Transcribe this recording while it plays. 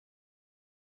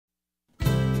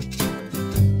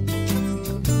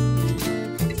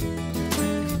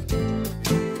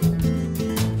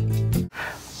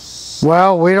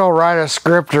Well, we don't write a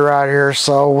script around here,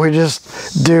 so we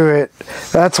just do it.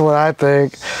 That's what I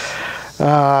think.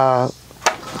 Got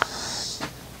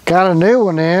a new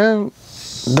one in.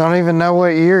 Don't even know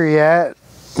what year yet.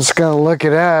 Just gonna look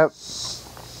it up.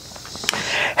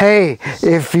 Hey,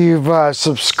 if you've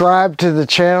subscribed to the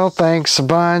channel, thanks a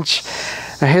bunch.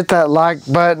 Hit that like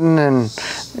button and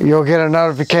you'll get a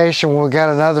notification. We got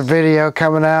another video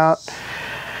coming out.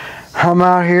 I'm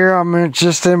out here, I'm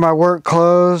just in my work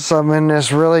clothes. I'm in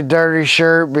this really dirty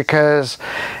shirt because,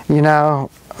 you know,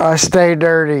 I stay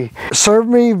dirty. Served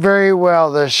me very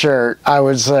well, this shirt, I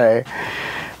would say.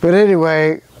 But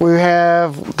anyway, we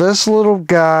have this little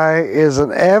guy is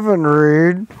an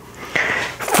Evinrude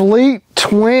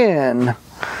Fleetwin.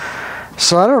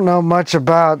 So I don't know much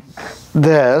about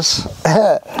this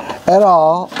at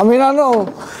all. I mean, I know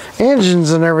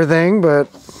engines and everything, but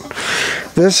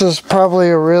this is probably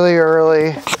a really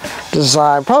early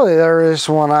design, probably the earliest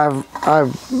one I've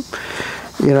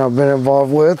been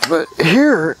involved with. But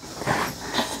here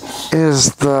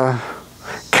is the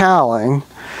cowling.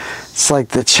 It's like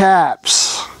the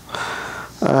chaps,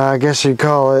 I guess you'd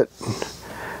call it.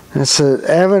 It's an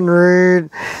Evinrude,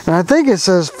 and I think it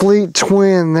says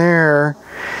Fleetwin there.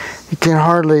 You can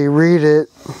hardly read it.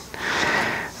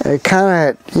 It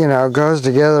kind of, you know, goes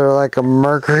together like a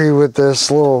Mercury with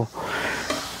this little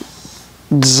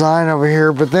design over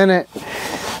here, but then it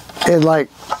like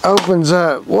opens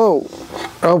up. Whoa,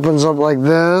 opens up like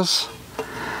this,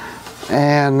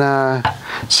 and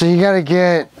so you got to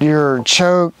get your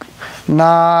choke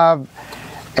knob,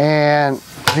 and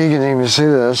if you can even see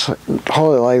this,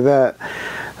 hold it like that.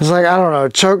 It's like, I don't know,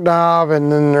 choke knob,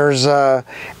 and then there's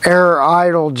air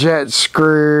idle jet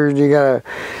screw.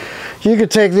 You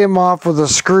could take them off with a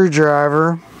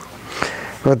screwdriver,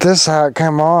 but this is how it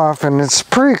came off, and it's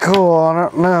pretty cool. I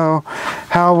don't know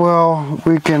how well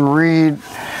we can read,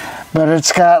 but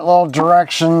it's got little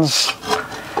directions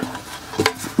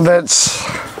that's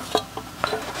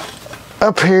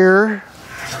up here,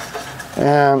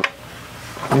 and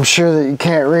I'm sure that you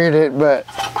can't read it, but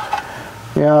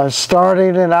you know,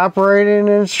 starting and operating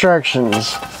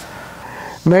instructions.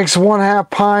 Mix 1/2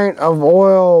 pint of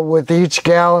oil with each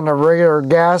gallon of regular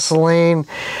gasoline.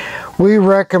 We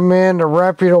recommend a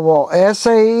reputable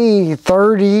SAE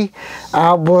 30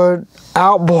 outboard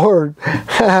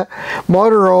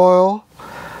motor oil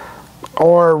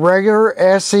or regular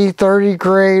SE30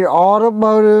 grade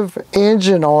automotive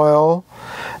engine oil,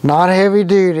 not heavy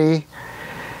duty.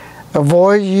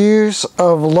 Avoid use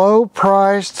of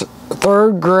low-priced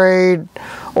third-grade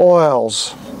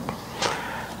oils.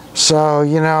 So,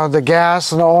 you know, the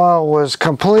gas and oil was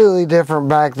completely different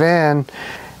back then.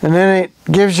 And then it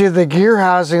gives you the gear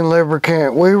housing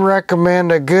lubricant. We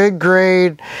recommend a good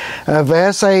grade of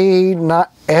SAE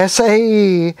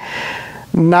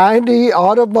 90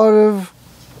 automotive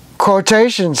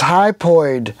quotations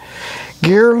hypoid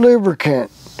gear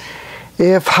lubricant.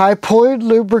 If hypoid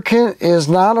lubricant is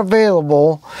not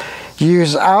available,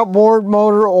 use outboard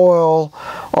motor oil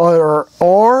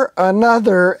or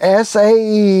another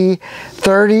SAE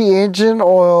 30 engine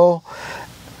oil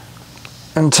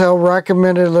until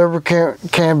recommended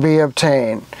lubricant can be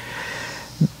obtained.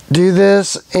 Do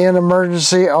this in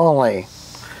emergency only.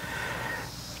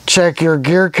 Check your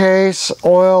gear case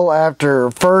oil after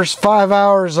first 5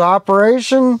 hours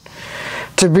operation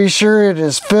to be sure it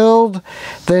is filled,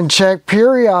 then check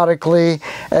periodically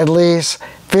at least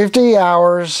 50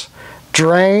 hours,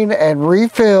 drain and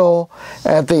refill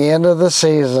at the end of the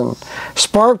season.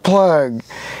 Spark plug,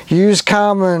 use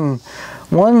common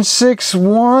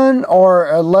 161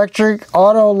 or electric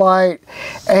Autolite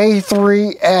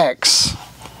A3X.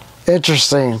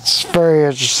 Interesting, it's very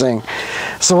interesting.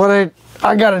 So what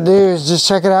I gotta do is just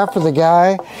check it out for the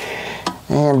guy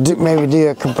and maybe do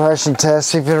a compression test,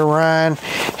 see if it'll run.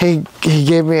 He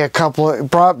gave me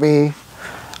brought me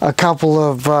a couple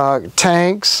of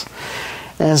tanks,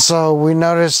 and so we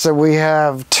noticed that we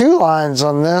have 2 lines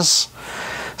on this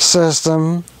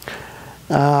system.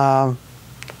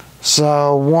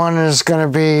 So one is going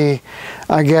to be,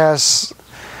 I guess,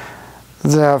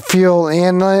 the fuel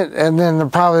inlet, and then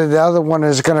probably the other one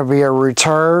is going to be a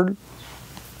return.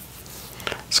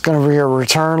 It's going to be a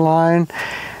return line,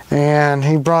 and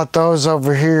he brought those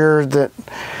over here that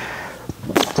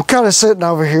were kind of sitting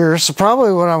over here. So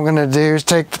probably what I'm going to do is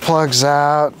take the plugs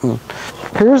out. And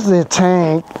here's the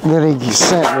tank that he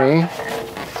sent me,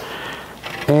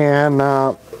 and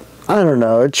I don't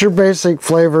know, it's your basic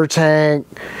flavor tank,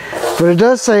 but it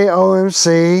does say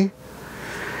OMC.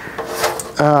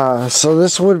 So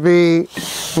this would be,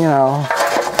 you know,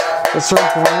 at some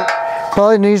point,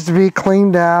 probably needs to be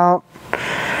cleaned out.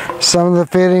 Some of the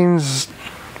fittings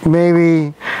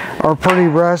maybe are pretty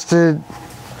rusted.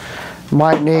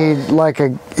 Might need like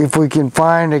if we can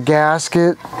find a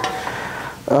gasket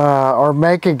or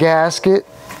make a gasket,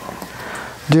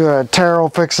 do a Terrell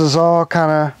fixes all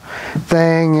kind of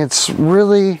thing. It's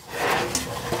really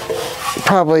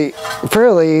probably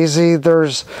fairly easy.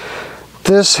 There's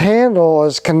this handle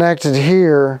is connected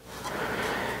here,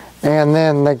 and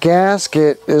then the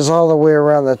gasket is all the way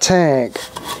around the tank.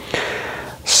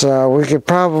 So we could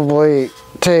probably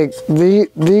take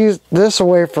this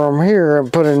away from here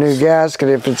and put a new gasket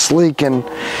if it's leaking.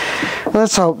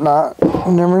 Let's hope not.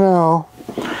 You never know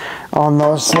on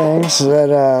those things.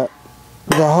 That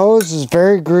the hose is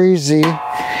very greasy.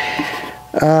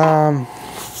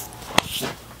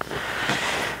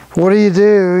 What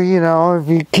do? You know, if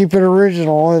you keep it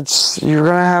original, you're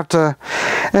gonna have to.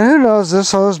 And who knows?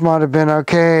 This hose might have been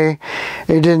okay.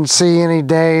 It didn't see any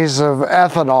days of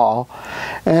ethanol,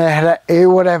 and it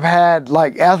would have had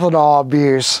like ethanol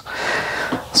abuse.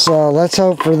 So let's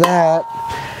hope for that.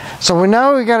 So we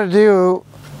know we got to do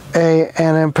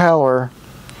an impeller,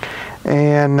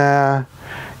 and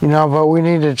you know, but we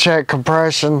need to check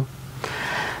compression.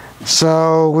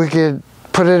 So we could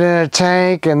put it in a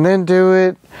tank and then do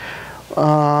it.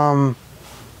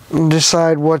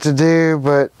 Decide what to do,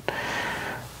 but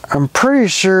I'm pretty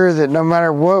sure that no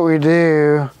matter what we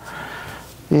do,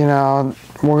 you know,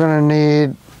 we're gonna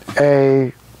need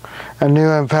a new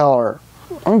impeller.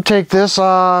 I'm gonna take this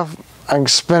off. I can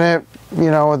spin it, you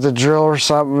know, with the drill or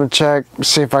something to check,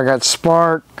 see if I got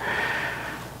spark.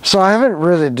 So I haven't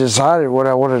really decided what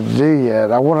I wanted to do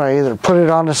yet. I want to either put it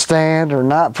on the stand or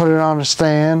not put it on the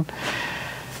stand.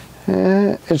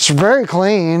 It's very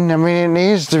clean. I mean, it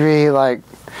needs to be like,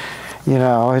 you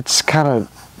know, it's kind of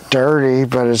dirty,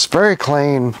 but it's very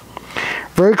clean.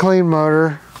 Very clean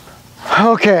motor.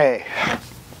 Okay,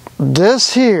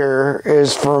 this here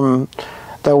is from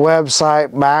the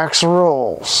website Max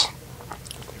Rules.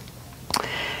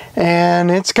 And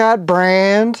it's got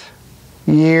brand,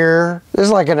 year. It's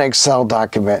like an Excel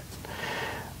document.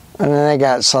 And then they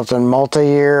got something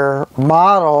multi-year,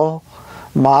 model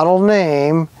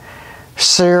name,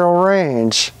 serial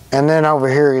range, and then over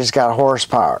here he's got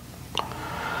horsepower.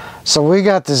 So we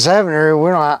got this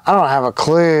Evinrude. I don't have a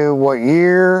clue what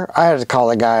year. I had to call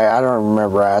the guy. I don't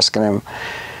remember asking him.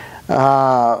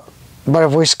 But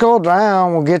if we scroll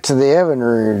down, we'll get to the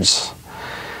Evinrudes.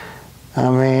 I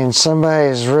mean,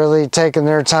 somebody's really taking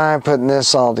their time putting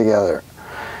this all together.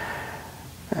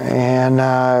 And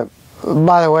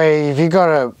by the way, if you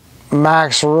go to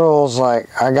Max Rules, like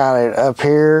I got it up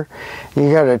here, you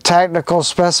go to technical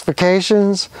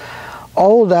specifications,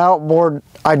 old outboard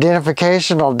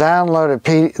identification will download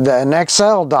an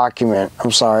Excel document,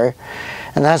 I'm sorry,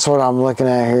 and that's what I'm looking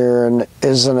at here, and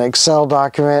is an Excel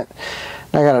document.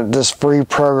 I got this free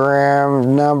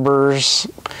program, numbers.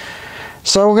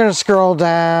 So we're gonna scroll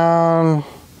down,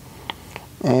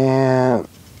 and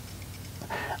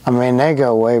I mean, they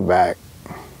go way back.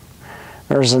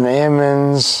 There's an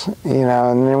Emmons, you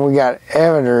know, and then we got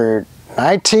Evinrude,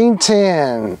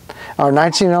 1910 or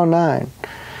 1909.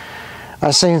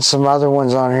 I've seen some other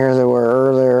ones on here that were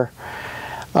earlier.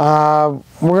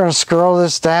 We're going to scroll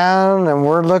this down, and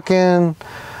we're looking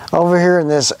over here in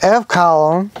this F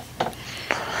column.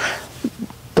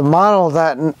 The model of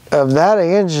that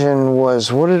engine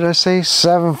was, what did I say,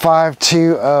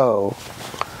 7520.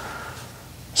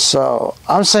 So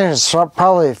I'm saying it's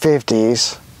probably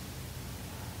 50s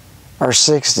or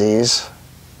 60s.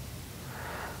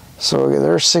 So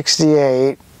there's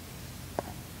 68.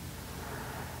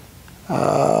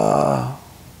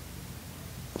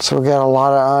 So we got a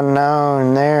lot of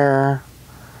unknown there.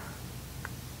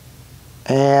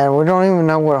 And we don't even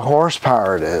know what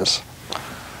horsepower it is.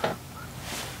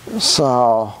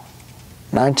 So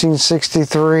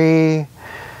 1963, I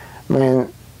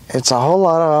mean, it's a whole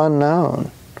lot of unknown.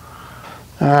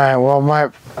 Alright, well, my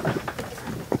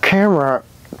camera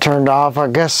turned off. I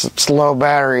guess it's low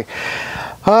battery.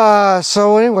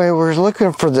 So anyway, we're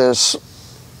looking for this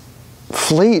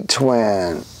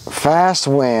Fleetwin, fast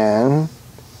wind,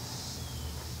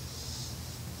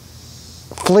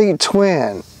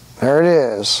 Fleetwin. There it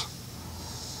is.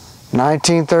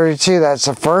 1932. That's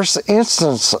the first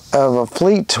instance of a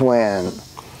Fleetwin.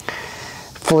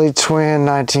 Fleetwin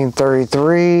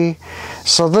 1933.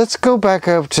 So let's go back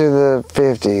up to the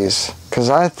 50s, because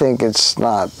I think it's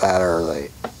not that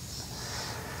early.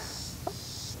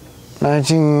 I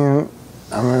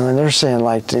mean, they're saying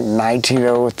like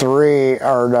 1903,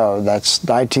 or no, that's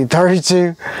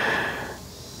 1932.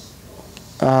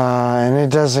 And it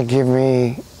doesn't give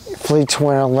me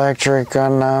Fleetwin electric,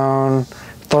 unknown,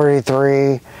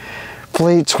 33.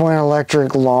 Fleetwin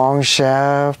electric long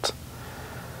shaft.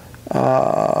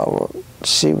 Let's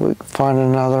see if we can find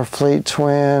another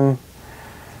Fleetwin.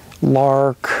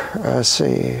 Lark, let's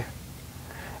see.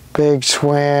 Big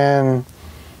Twin.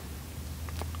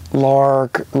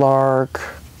 Lark,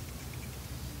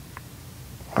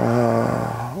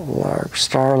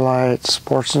 Starlight,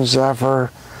 Sports and Zephyr.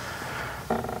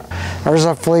 There's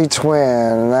a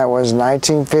Fleetwin, and that was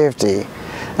 1950.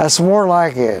 That's more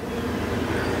like it,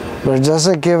 but it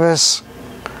doesn't give us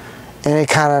any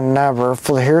kind of number.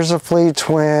 Here's a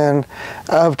Fleetwin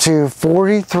up to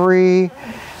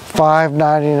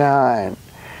 $43,599,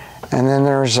 and then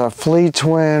there's a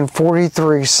Fleetwin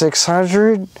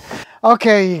 43,600.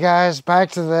 Okay, you guys, back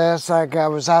to this. I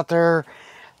was out there,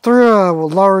 threw a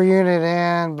lower unit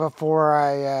in before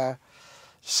I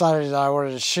decided I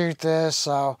wanted to shoot this.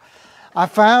 So I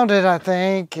found it, I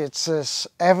think. It's this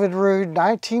Evinrude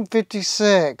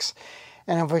 1956.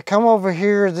 And if we come over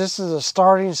here, this is the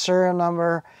starting serial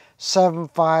number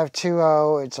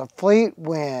 7520. It's a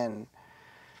Fleetwin.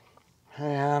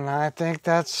 And I think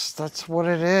that's what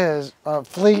it is.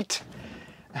 Fleet.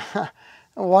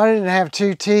 Why didn't it have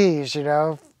two T's, you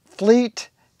know?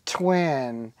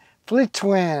 Fleetwin.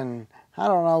 Fleetwin. I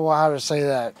don't know how to say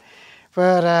that.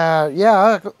 But, yeah,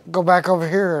 I'll go back over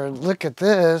here and look at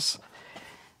this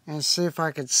and see if I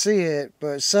can see it.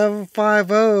 But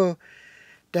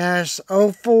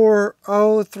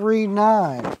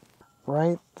 750-04039.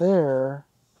 Right there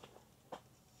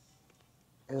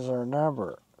is our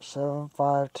number.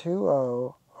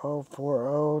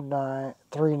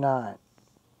 752-04039.